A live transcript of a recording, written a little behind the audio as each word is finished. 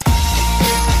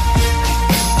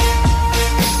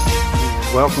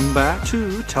Welcome back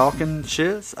to Talking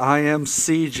Shiz. I am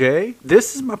CJ.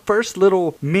 This is my first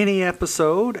little mini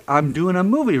episode. I'm doing a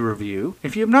movie review.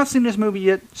 If you have not seen this movie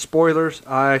yet, spoilers,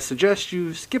 I suggest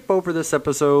you skip over this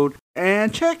episode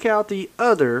and check out the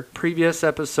other previous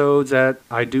episodes that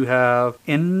I do have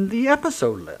in the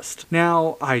episode list.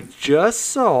 Now, I just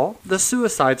saw The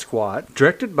Suicide Squad,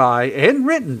 directed by and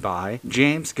written by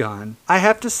James Gunn. I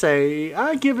have to say,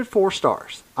 I give it 4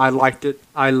 stars. I liked it.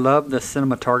 I love the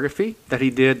cinematography that he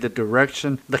did, the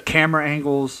direction, the camera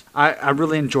angles. I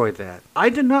really enjoyed that. I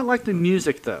did not like the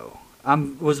music though. I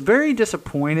was very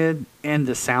disappointed in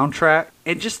the soundtrack.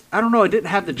 It just, I don't know, it didn't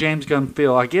have the James Gunn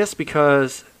feel. I guess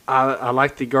because I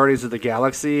like the Guardians of the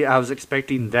Galaxy. I was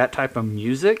expecting that type of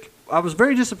music. I was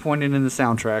very disappointed in the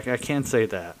soundtrack. I can say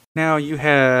that. Now you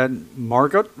had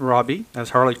Margot Robbie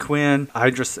as Harley Quinn,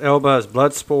 Idris Elba as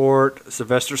Bloodsport,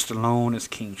 Sylvester Stallone as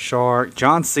King Shark,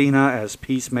 John Cena as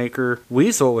Peacemaker,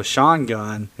 Weasel was Sean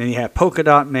Gunn, then you had Polka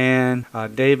Dot Man,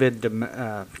 David,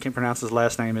 I can't pronounce his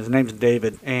last name, his name's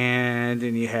David, and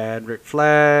then you had Rick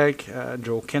Flag,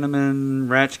 Joel Kinnaman,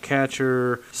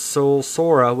 Ratcatcher, Soul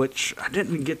Sora, which I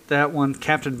didn't get that one,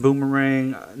 Captain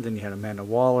Boomerang, then you had Amanda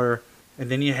Waller. And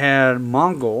then you had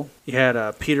Mongol. You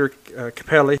had Peter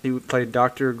Capelli, who played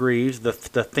Dr. Greaves, the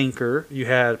Thinker. You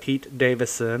had Pete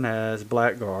Davidson as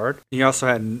Blackguard. You also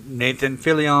had Nathan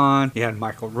Fillion. You had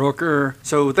Michael Rooker.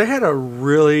 So they had a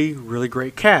really, really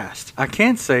great cast. I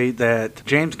can say that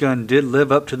James Gunn did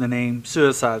live up to the name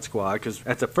Suicide Squad, because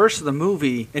at the first of the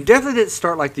movie, it definitely didn't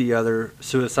start like the other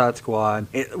Suicide Squad,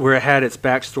 where it had its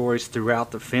backstories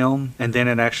throughout the film, and then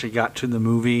it actually got to the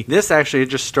movie. This actually, it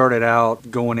just started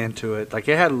out going into it. Like,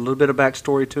 it had a little bit of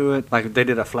backstory to it. Like, they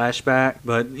did a flashback.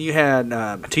 But you had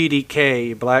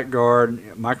TDK,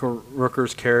 Blackguard, Michael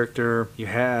Rooker's character. You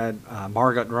had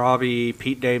Margot Robbie,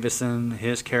 Pete Davidson,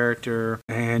 his character.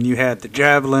 And you had the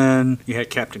Javelin. You had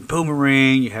Captain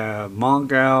Boomerang. You have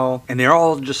Mongal. And they're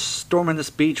all just storming this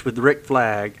beach with Rick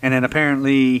Flag. And then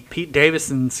apparently Pete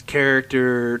Davidson's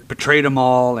character betrayed them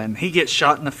all. And he gets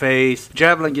shot in the face.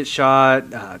 Javelin gets shot.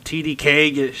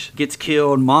 TDK gets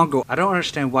killed. Mongal, I don't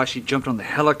understand why she jumped on the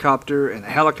helicopter and the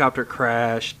helicopter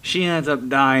crashed. She ends up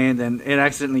dying, then it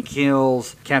accidentally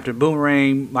kills Captain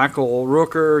Boomerang. Michael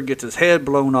Rooker gets his head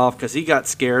blown off because he got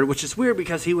scared, which is weird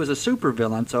because he was a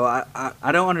supervillain, so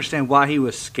I don't understand why he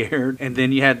was scared. And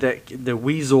then you had the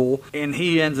Weasel, and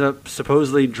he ends up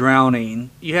supposedly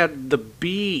drowning. You had the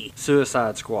B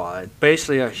Suicide Squad,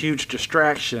 basically a huge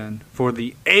distraction for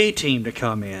the A team to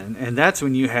come in, and that's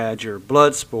when you had your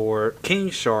Bloodsport, King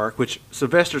Shark, which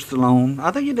Sylvester Stallone,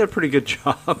 I think he did a pretty good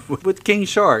job with King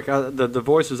Shark. The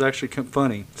voice was actually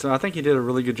funny, so I think he did a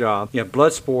really good job. You have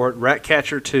Bloodsport,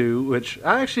 Ratcatcher 2, which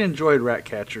I actually enjoyed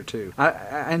Ratcatcher 2.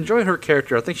 I enjoyed her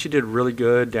character. I think she did really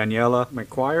good. Daniela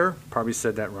McQuire, probably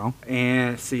said that wrong.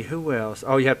 And let's see, who else?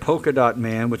 Oh, you had Polka Dot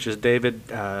Man, which is David,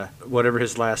 whatever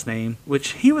his last name,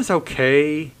 which he was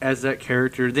okay as that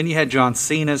character. Then you had John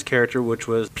Cena's character, which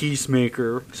was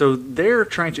Peacemaker. So they're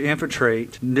trying to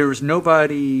infiltrate. There was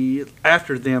nobody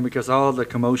after them because all the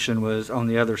commotion was on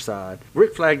the other side.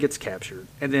 Rick Flag gets captured.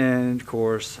 And then, of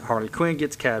course, Harley Quinn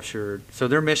gets captured. So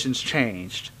their mission's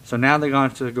changed. So now they're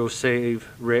going to go save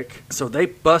Rick. So they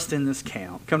bust in this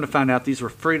camp. Come to find out these were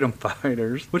freedom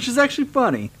fighters, which is actually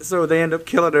funny. So they end up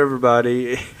killing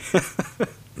everybody.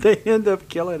 They end up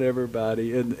killing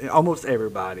everybody, and almost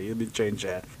everybody. Let me change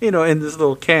that. In this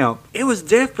little camp. It was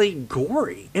definitely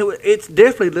gory. It's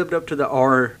definitely lived up to the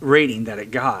R rating that it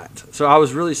got. So I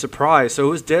was really surprised. So it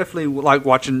was definitely like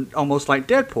watching almost like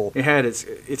Deadpool. It had its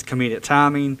comedic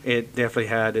timing. It definitely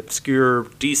had obscure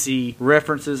DC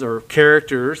references or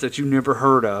characters that you never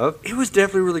heard of. It was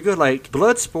definitely really good. Like,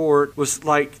 Bloodsport was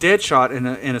like Deadshot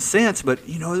in a sense, but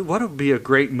what would be a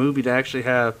great movie to actually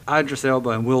have Idris Elba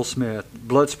and Will Smith,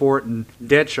 Bloodsport and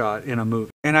Deadshot in a movie.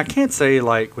 And I can't say,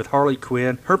 like, with Harley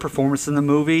Quinn, her performance in the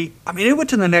movie, I mean, it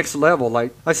went to the next level.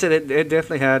 Like I said, it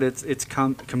definitely had its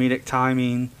comedic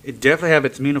timing. It definitely had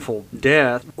its meaningful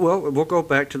death. Well, we'll go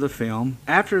back to the film.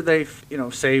 After they,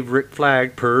 save Rick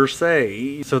Flag, per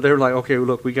se, so they're like, okay,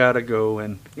 look, we got to go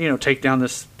and, take down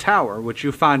this tower, which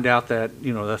you find out that,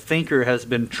 the Thinker has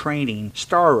been training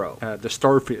Starro, the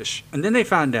starfish. And then they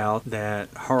find out that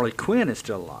Harley Quinn is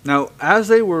still alive. Now, as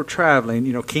they were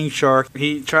traveling, King Shark,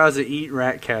 he tries to eat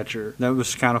Ratcatcher. That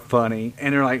was kind of funny.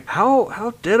 And they're like,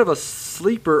 how dead of a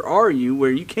sleeper are you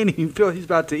where you can't even feel he's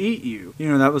about to eat you?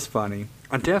 That was funny.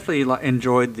 I definitely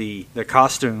enjoyed the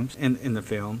costumes in the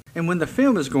film. And when the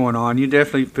film is going on, you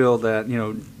definitely feel that,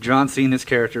 John Cena's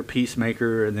character,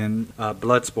 Peacemaker, and then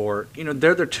Bloodsport,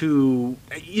 they're the two,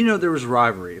 there was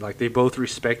rivalry. Like, they both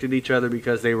respected each other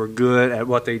because they were good at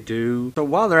what they do. So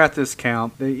while they're at this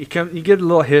camp, you get a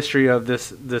little history of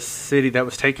this city that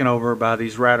was taken over by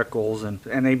these radicals, and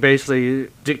they basically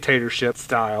dictatorship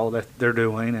style that they're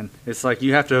doing. And it's like,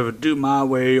 you have to do my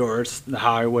way or it's the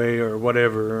highway or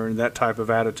whatever, or that type of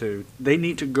attitude. They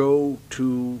need to go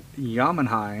to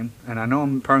Yamenheim, and I know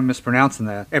I'm probably mispronouncing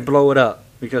that, and blow it up,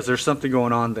 because there's something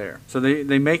going on there. So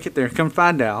they make it there, come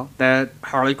find out that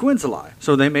Harley Quinn's alive.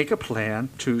 So they make a plan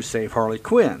to save Harley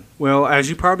Quinn. Well, as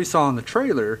you probably saw in the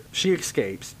trailer, she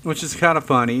escapes, which is kind of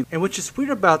funny. And which is weird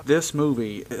about this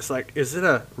movie, it's like, is it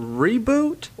a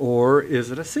reboot or is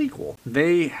it a sequel?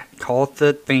 They call it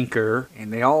The Thinker,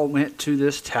 and they all went to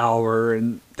this tower,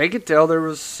 and they could tell there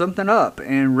was something up.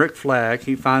 And Rick Flag,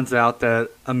 he finds out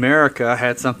that America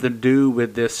had something to do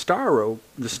with this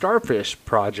the Starfish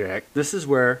project. This is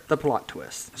where the plot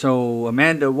twist. So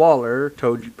Amanda Waller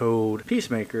told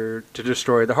Peacemaker to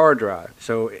destroy the hard drive.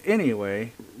 So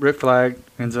anyway, Rick Flag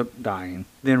ends up dying.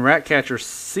 Then Ratcatcher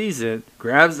sees it,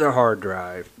 grabs the hard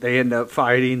drive. They end up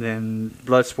fighting, then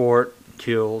Bloodsport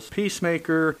kills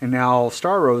Peacemaker, and now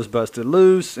Starro's busted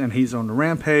loose and he's on the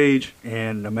rampage,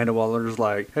 and Amanda Waller's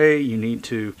like, hey, you need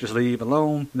to just leave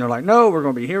alone. And they're like, no, we're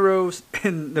gonna be heroes.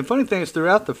 And the funny thing is,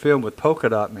 throughout the film with Polka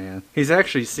Dot Man, he's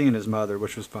actually seen his mother,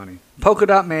 which was funny. Polka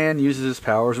Dot Man uses his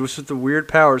powers, which is the weird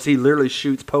powers. He literally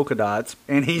shoots polka dots,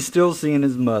 and he's still seeing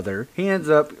his mother. He ends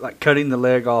up like cutting the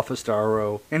leg off of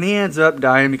Starro, and he ends up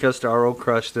dying because Starro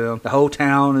crushed him. The whole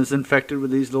town is infected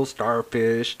with these little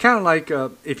starfish. Kind of like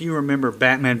if you remember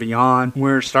Batman Beyond,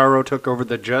 where Starro took over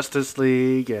the Justice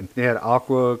League, and they had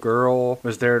Aqua Girl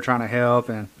was there trying to help,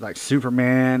 and like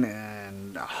Superman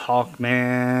and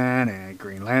Hawkman and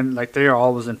Green Lantern, like they're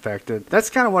always infected. That's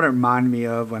kind of what it reminded me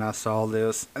of when I saw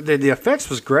this. The effects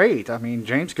was great. I mean,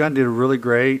 James Gunn did really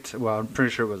great. Well, I'm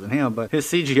pretty sure it wasn't him, but his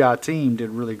CGI team did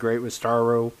really great with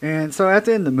Starro. And so at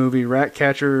the end of the movie,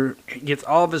 Ratcatcher gets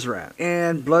all of his rats.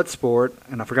 And Bloodsport,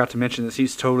 and I forgot to mention this,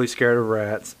 he's totally scared of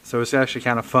rats. So it's actually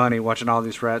kind of funny watching all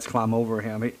these rats climb over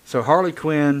him. So Harley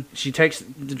Quinn, she takes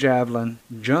the javelin,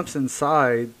 jumps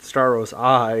inside Starro's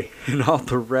eye, and all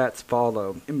the rats follow.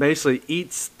 And basically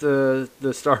eats the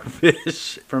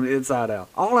starfish from the inside out.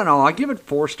 All in all, I give it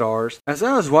 4 stars. As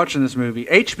I was watching this movie,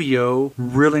 HBO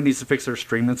really needs to fix their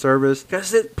streaming service,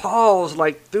 because it paused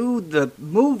like through the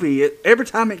movie. Every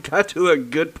time it got to a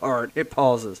good part, it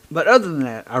pauses. But other than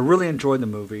that, I really enjoyed the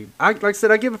movie. Like I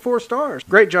said, I give it 4 stars.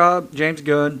 Great job, James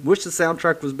Gunn. Wish the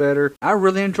soundtrack was better. I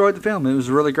really enjoyed the film. It was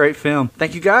a really great film.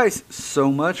 Thank you guys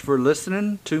so much for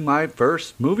listening to my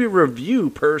first movie review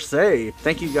per se.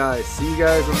 Thank you guys. See you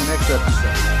guys on the next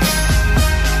episode.